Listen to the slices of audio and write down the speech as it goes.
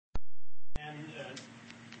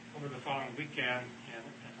over the following weekend, and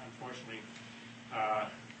unfortunately,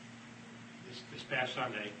 this past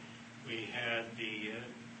Sunday, we had the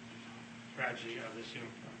tragedy of this young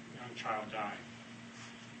child die.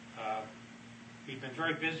 We've been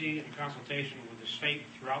very busy in consultation with the state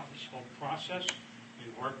throughout this whole process.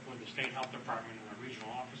 We worked with the State Health Department and the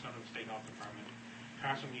regional office of the State Health Department,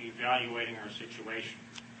 constantly evaluating our situation.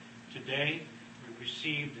 Today, we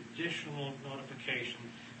received additional notification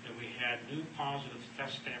that we had new positive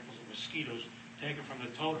test samples of mosquitoes taken from the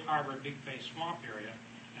Toad Harbor Big Bay Swamp area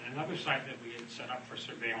and another site that we had set up for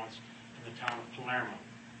surveillance in the town of Palermo.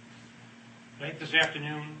 Late this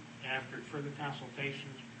afternoon, after further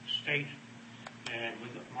consultations with the state and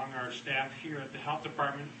among our staff here at the health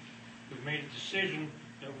department, we've made a decision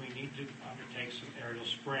that we need to undertake some aerial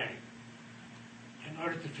spraying. In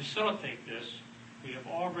order to facilitate this, we have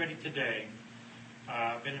already today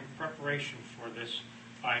been in preparation for this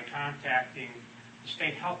by contacting the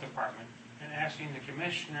State Health Department and asking the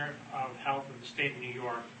Commissioner of Health of the State of New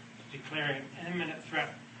York to declare an imminent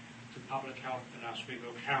threat to public health in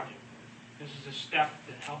Oswego County. This is a step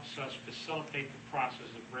that helps us facilitate the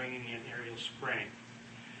process of bringing in aerial spraying.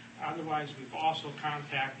 Otherwise, we've also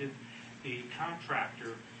contacted the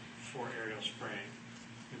contractor for aerial spraying.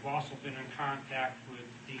 We've also been in contact with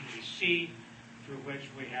DEC, through which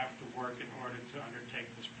we have to work in order to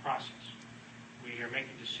undertake this process. We are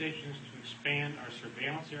making decisions to expand our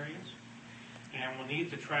surveillance areas, and we'll need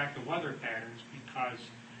to track the weather patterns because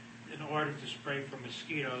in order to spray for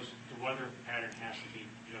mosquitoes, the weather pattern has to be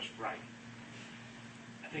just right.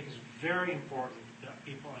 I think it's very important that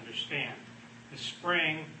people understand the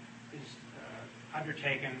spraying is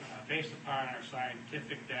undertaken based upon our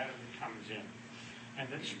scientific data that comes in. And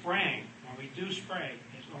that spraying, when we do spray,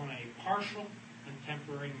 is only a partial and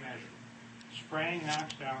temporary measure. Spraying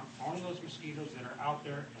knocks down only those mosquitoes that are out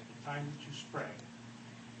there at the time that you spray.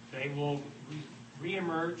 They will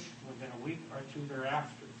reemerge within a week or two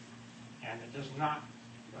thereafter, and it does not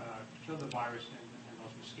kill the virus in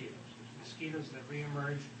those mosquitoes. It's mosquitoes that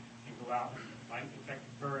reemerge and go out and bite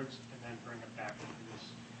infected birds and then bring it back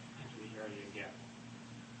into the area again.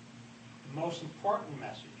 The most important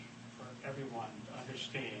message for everyone to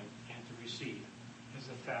understand and to receive is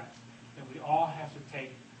the fact that we all have to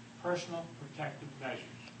take personal protective measures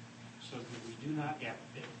so that we do not get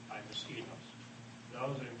bit by mosquitoes.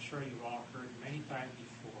 Those that I'm sure you've all heard many times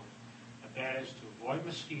before, that is to avoid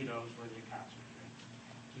mosquitoes where they concentrate,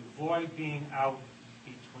 to avoid being out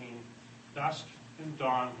between dusk and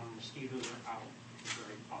dawn when mosquitoes are out,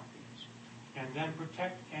 very populous, and then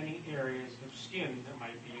protect any areas of skin that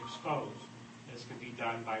might be exposed. This can be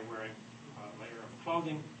done by wearing a layer of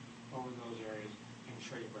clothing over those areas, making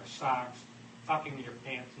sure you wear socks, tucking your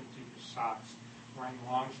pants into your socks, wearing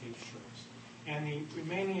long-sleeve shirts. And the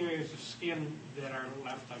remaining areas of skin that are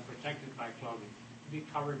left unprotected by clothing will be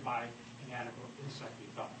covered by an adequate insect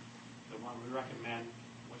repellent. The one we recommend,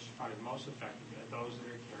 which is probably the most effective, are those that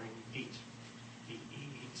are carrying DEET,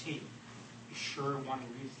 D-E-E-T. Be sure one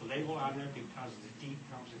reads the label on there because the DEET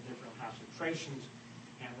comes in different concentrations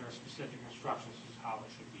and there are specific instructions as to how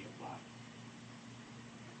it should be applied.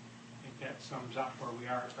 I think that sums up where we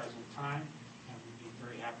are at present time, and we'd be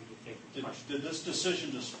very happy to take the questions. Did this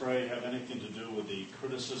decision to spray have anything to do with the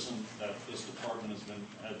criticism that this department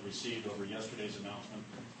has received over yesterday's announcement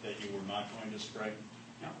that you were not going to spray?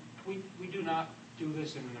 No, we do not do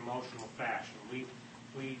this in an emotional fashion. We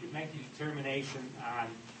make the determination on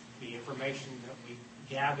the information that we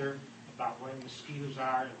gather about where mosquitoes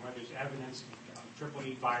are and where there's evidence of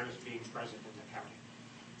EEE virus being present in the county.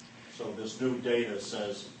 So this new data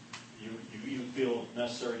says you feel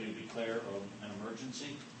necessary to declare an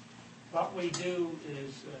emergency? What we do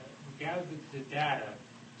is we gather the data,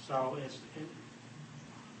 so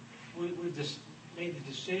we just made the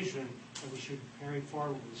decision that we should carry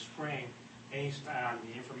forward with spraying based on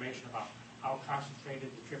the information about how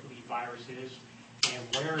concentrated the EEE virus is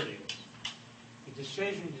and where it is. The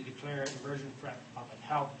decision to declare an emergent threat to public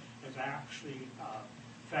health is actually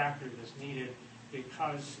a factor that's needed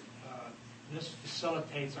because this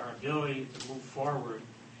facilitates our ability to move forward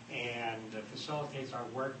and facilitates our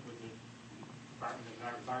work with the Department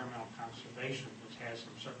of Environmental Conservation, which has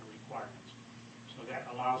some certain requirements. So that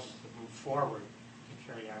allows us to move forward to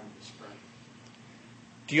carry on with the spray.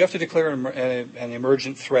 Do you have to declare an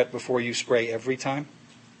emergent threat before you spray every time?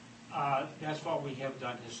 That's what we have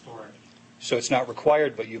done historically. So it's not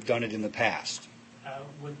required, but you've done it in the past?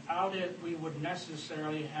 Without it, we would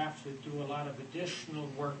necessarily have to do a lot of additional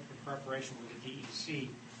work in preparation with the DEC,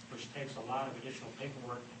 which takes a lot of additional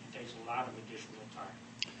paperwork and takes a lot of additional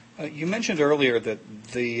time. You mentioned earlier that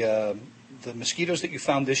the the mosquitoes that you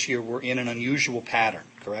found this year were in an unusual pattern,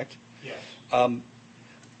 correct? Yes.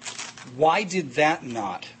 Why did that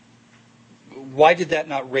not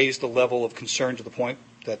raise the level of concern to the point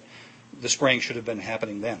that the spraying should have been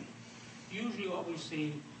happening then? Usually what we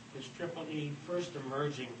see is EEE first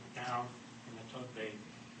emerging down in the Toad Bay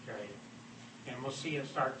area. And we'll see it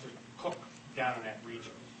start to cook down in that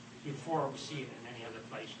region before we see it in any other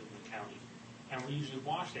place in the county. And we usually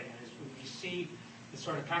watch that. And as we see the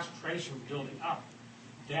sort of concentration building up,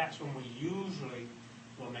 that's when we usually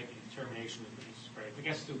will make a determination that it's sprayed. If it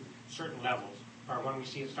gets to certain levels, or when we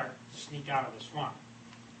see it start to sneak out of the swamp.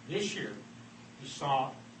 This year, we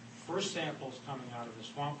saw first samples coming out of the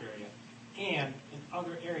swamp area and in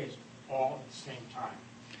other areas all at the same time.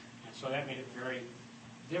 And so that made it very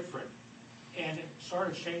different. And it sort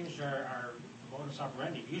of changed our modus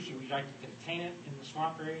operandi. Usually we like to contain it in the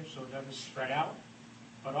swamp area so it doesn't spread out.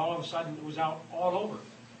 But all of a sudden it was out all over.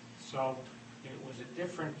 So it was a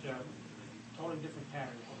different, totally different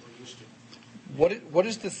pattern than what we're used to. What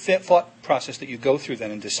is the thought process that you go through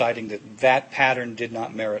then in deciding that that pattern did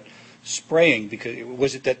not merit spraying? Because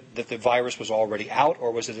was it that the virus was already out,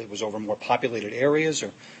 or was it was over more populated areas,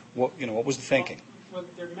 or what was the thinking? Well,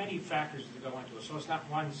 there are many factors that go into it, so it's not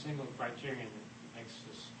one single criterion that makes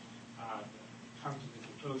us come to the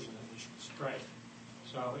conclusion that we should spray.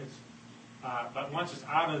 So it's, but once it's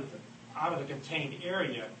out of the contained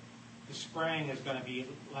area, the spraying is going to be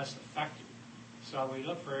less effective. So we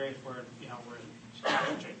look for areas where where it's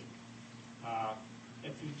concentrated.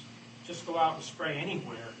 If you just go out and spray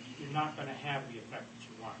anywhere, you're not going to have the effect that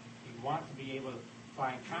you want. You want to be able to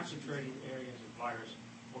find concentrated areas of virus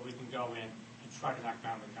where we can go in and try to knock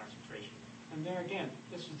down the concentration. And there again,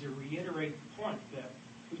 this is to reiterate the point that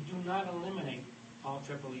we do not eliminate all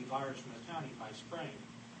EEE virus from the county by spraying.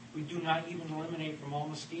 We do not even eliminate from all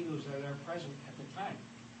mosquitoes that are present at the time.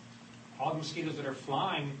 All the mosquitoes that are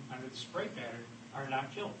flying under the spray pattern are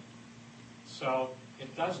not killed. So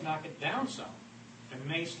it does knock it down some. It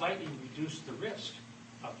may slightly reduce the risk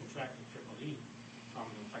of contracting EEE from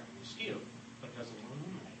an infected mosquito, but doesn't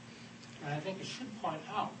eliminate. And I think it should point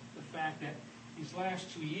out the fact that these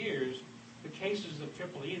last 2 years, the cases of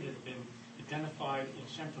EEE that have been identified in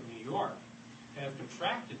central New York have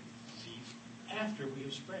contracted the disease after we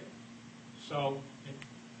have sprayed. So it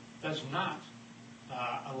does not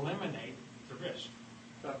eliminate the risk.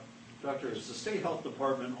 Doctor, is the State Health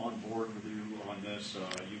Department on board with you on this?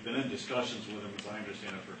 You've been in discussions with them, as I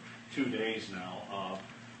understand it, for 2 days now.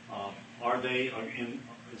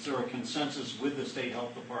 Is there a consensus with the State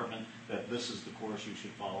Health Department that this is the course you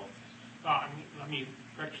should follow? Let me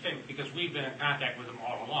correct your statement, because we've been in contact with them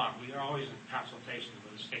all along. We are always in consultation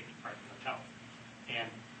with the State Department of Health. And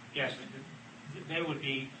yes, they would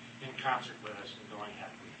be in concert with us in going ahead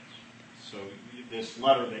with this. So this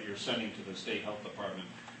letter that you're sending to the State Health Department,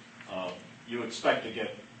 you expect to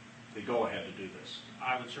get the go-ahead to do this?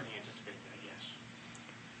 I would certainly anticipate that, yes.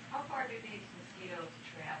 How far do these mosquitoes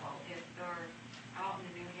travel? If they're out in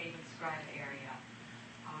the New Haven Scribe area,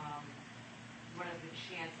 what are the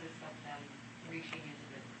chances of them reaching into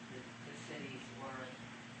the cities or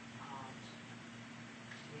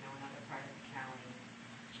another part of the county?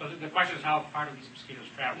 So the question is how far do these mosquitoes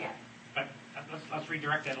travel? Yeah. But let's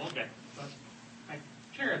redirect that a little bit. Let's make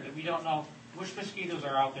clear that we don't know which mosquitoes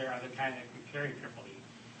are out there are the kind that can carry EEE.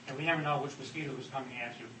 And we never know which mosquito who's coming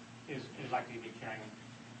at you is likely to be carrying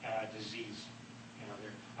disease.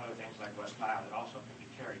 There are other things like West Nile that also can be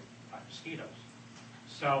carried by mosquitoes.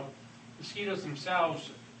 So mosquitoes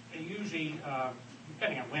themselves are usually,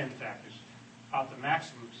 depending on wind factors, about the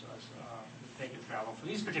maximum that they can travel. For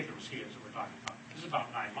these particular mosquitoes that we're talking about, this is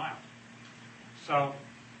about 9 miles. So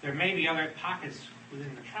there may be other pockets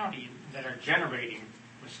within the county that are generating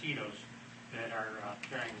mosquitoes that are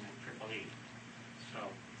carrying EEE. So,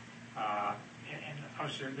 and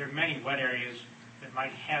obviously there are many wet areas that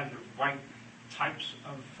might have the right types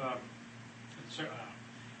of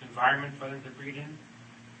environment for them to breed in.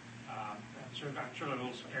 I'm sure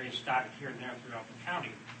those areas started here and there throughout the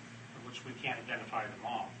county, for which we can't identify them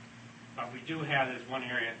all. But we do have this one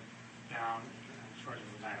area down as far as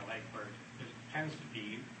the Oneida Lake where there tends to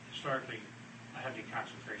be historically a heavy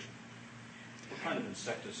concentration. What kind of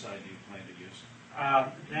insecticide do you plan to use?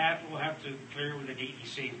 That will have to clear with the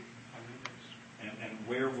DEC. And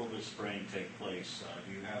where will the spraying take place?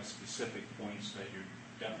 Do you have specific points that you're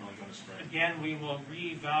definitely going to spray? Again, we will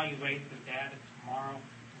reevaluate the data tomorrow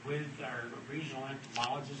with our regional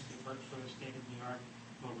entomologist that works for the state of New York.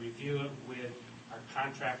 We'll review it with our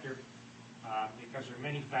contractor because there are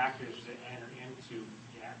many factors that enter into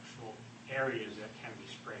the actual areas that can be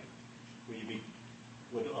sprayed.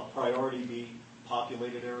 Would a priority be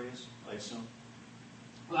populated areas, I assume?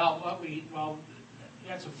 Well,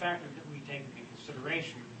 that's a factor that we take into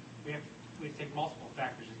consideration. We take multiple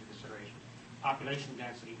factors into consideration: population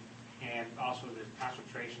density and also the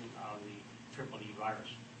concentration of the EEE virus.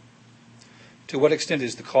 To what extent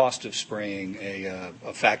is the cost of spraying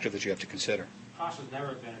a factor that you have to consider? Cost has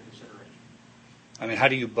never been a consideration. I mean, how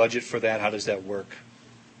do you budget for that? How does that work?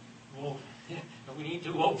 Well, we need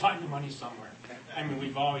to go find the money somewhere. I mean,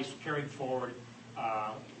 we've always carried forward,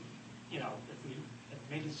 if we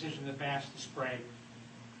made the decision in the past to spray,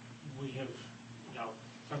 we have,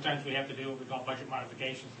 sometimes we have to do what we call budget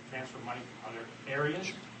modifications to transfer money from other areas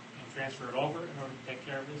and transfer it over in order to take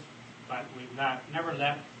care of this. But we've never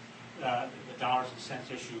let the dollars and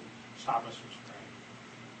cents issue stop us from spraying.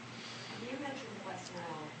 You mentioned the West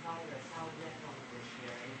Nile virus. How is that going this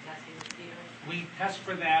year? Are you testing mosquitoes? We test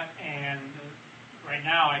for that, and right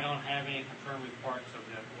now I don't have any confirmed reports of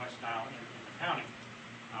the West Nile in the county.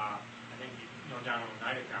 I think down in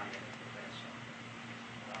Oneida County, I think so.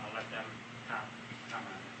 I'll let them comment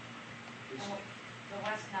on it. The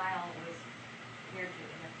West Nile was appeared to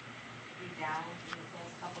be down in the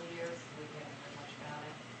past couple of years. We haven't heard much about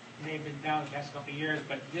it. They've been down the past couple of years,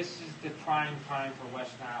 but this is the prime time for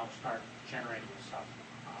West Nile to start generating stuff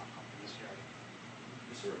up in this area.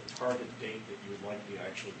 Is there a target date that you would like to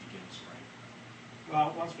actually begin spraying?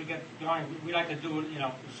 Well, once we get going, we like to do it,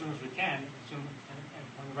 as soon as we can, and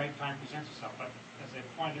when the right time presents itself. But as I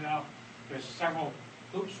pointed out, there's several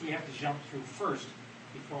hoops we have to jump through first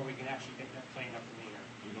before we can actually get that plane up in the air.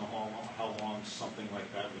 Do you know how long something like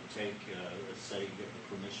that would take, let's say, get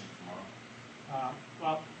the permission tomorrow?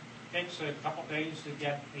 Well, it takes a couple days to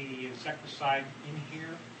get the insecticide in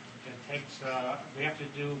here. It takes, we have to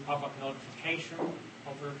do public notification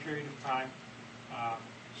over a period of time.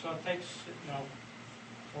 So it takes,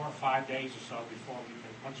 4 or 5 days or so before we can,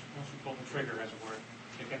 once we pull the trigger, as it were,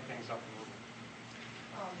 to get things up and moving.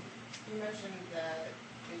 You mentioned that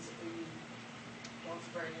basically you don't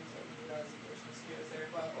spray until you realize that there's mosquitoes there,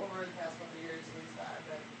 but over the past couple of years, at least that I've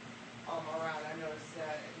been around, I've noticed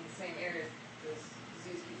that in the same area, this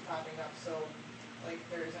disease keeps popping up. So,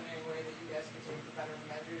 there isn't any way that you guys can take preventative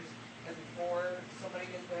measures and before somebody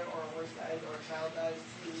gets bit or a horse dies or a child dies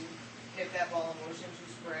to get that ball in motion to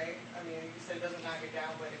spray. I mean, you said it doesn't knock it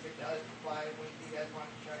down, but if it does, why wouldn't you guys want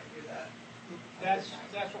to try to do that? That's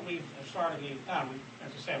what we've historically done.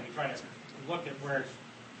 As I said, we try to look at where it's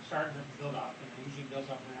starting to build up, and it usually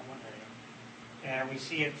builds up in that one area. And we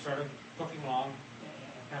see it sort of cooking along,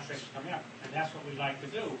 and concentrations coming up. And that's what we like to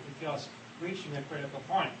do. We feel it's reaching a critical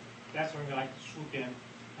point. That's when we like to swoop in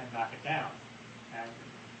and knock it down. And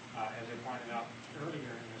as I pointed out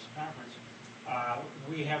earlier in this conference,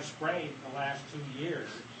 we have sprayed the last 2 years,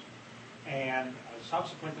 and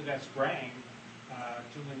subsequent to that spraying,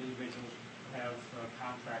 2 individuals have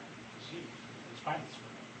contracted the disease in spite of the spray.